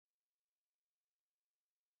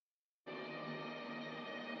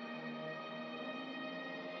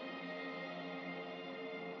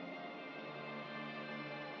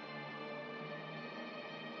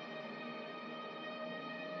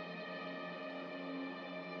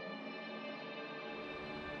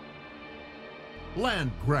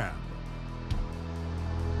Land grab.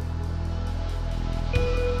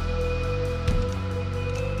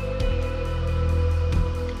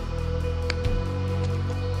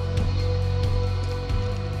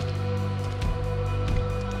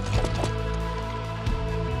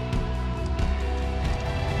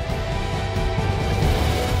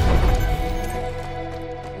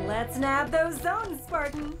 Let's nab those zones,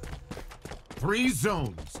 Spartan. 3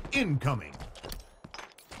 zones incoming.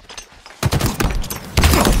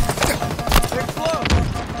 They're close.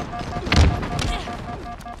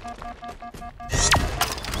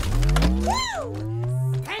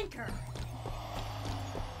 Woo! Spanker!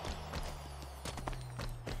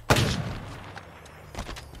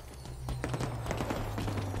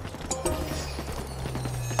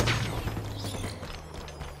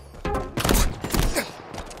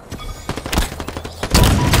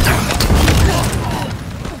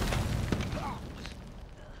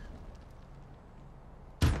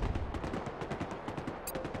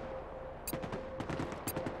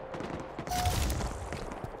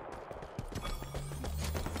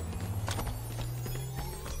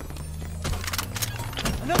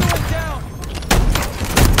 Another one down.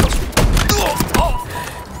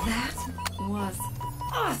 That was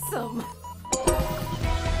awesome!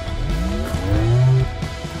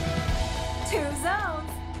 2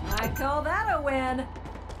 zones! I call that a win!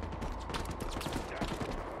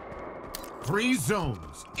 3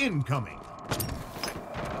 zones incoming.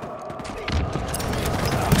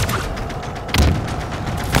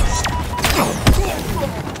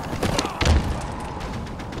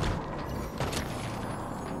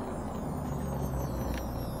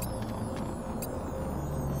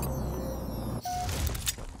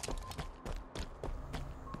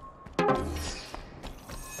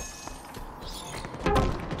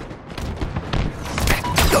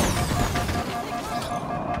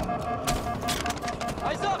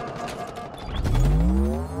 Eyes up.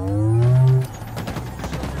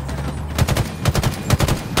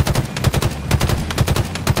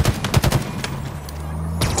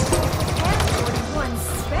 One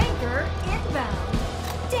spanker inbound.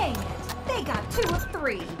 Dang it, they got 2 of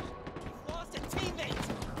 3. Lost a teammate.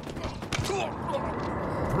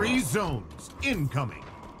 3 zones incoming.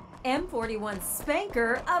 M41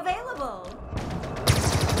 spanker available.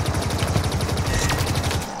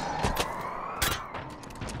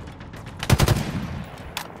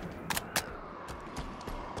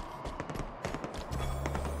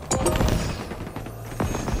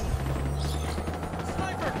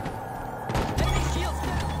 Sniper. Enemy shields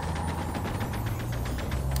down.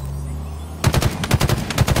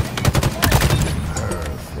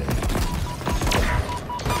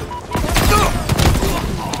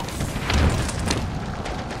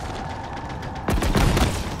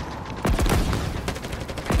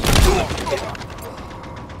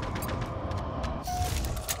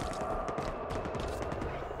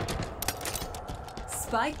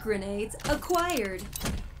 Spike grenades acquired.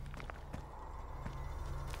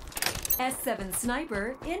 S7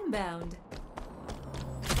 sniper inbound.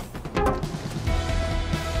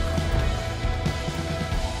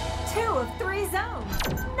 Two of 3 zones.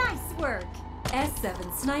 Nice work.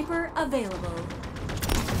 S7 sniper available.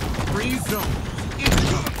 3 zones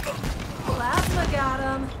incoming. Plasma got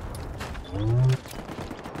him.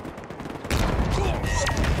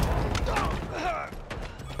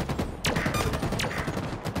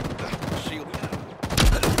 Shield.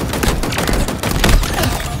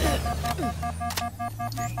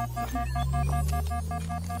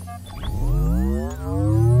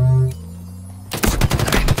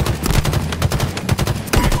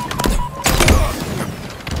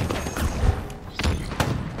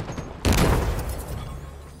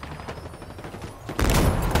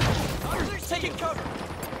 Officers taking cover.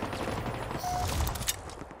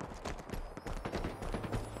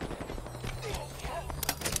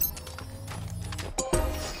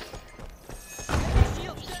 Enemy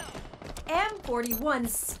shields down. M41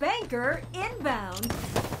 spanker inbound.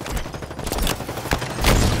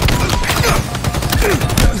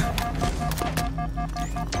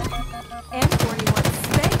 M41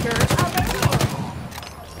 spanker available.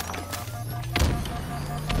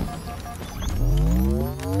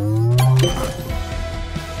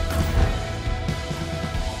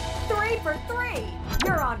 Three for 3.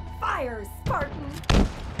 You're on fire, Spartan.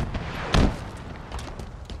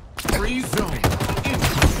 3 zones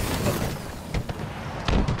incoming.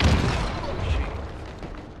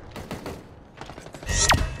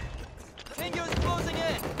 Tango is closing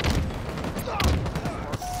in.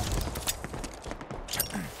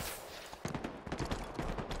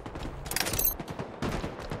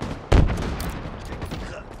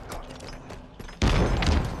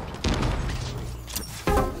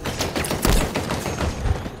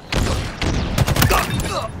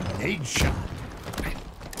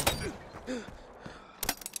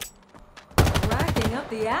 racking up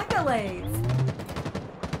the accolades.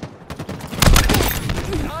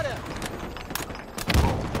 Got him.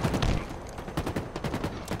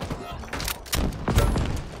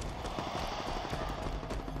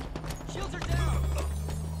 Shields are down.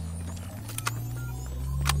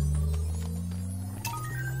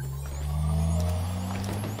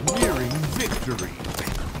 Nearing victory.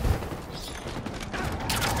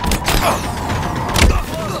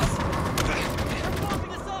 They're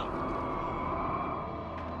blowing us up.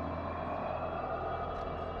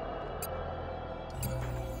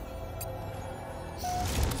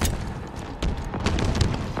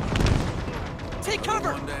 Take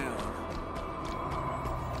cover. One down.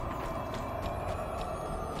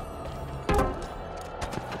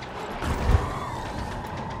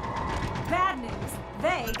 Bad news,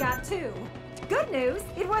 they got 2. Good news,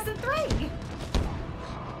 it wasn't 3.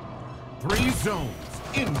 3 zones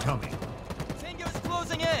incoming. Tango's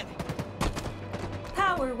closing in.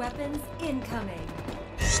 Power weapons incoming.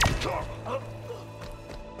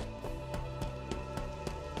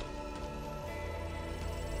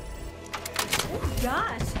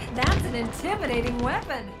 Gosh, that's an intimidating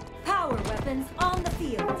weapon. Power weapons on the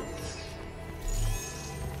field.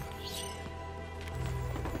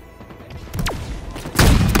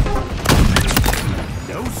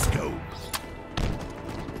 No scope.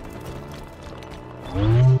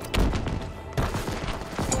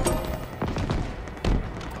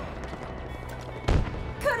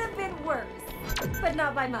 Could have been worse, but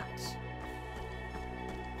not by much.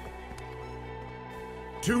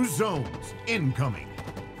 2 zones incoming.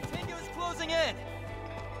 Tango's closing in.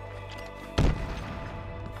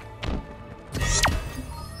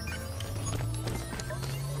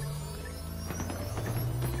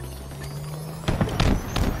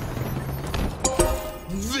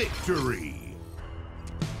 Victory.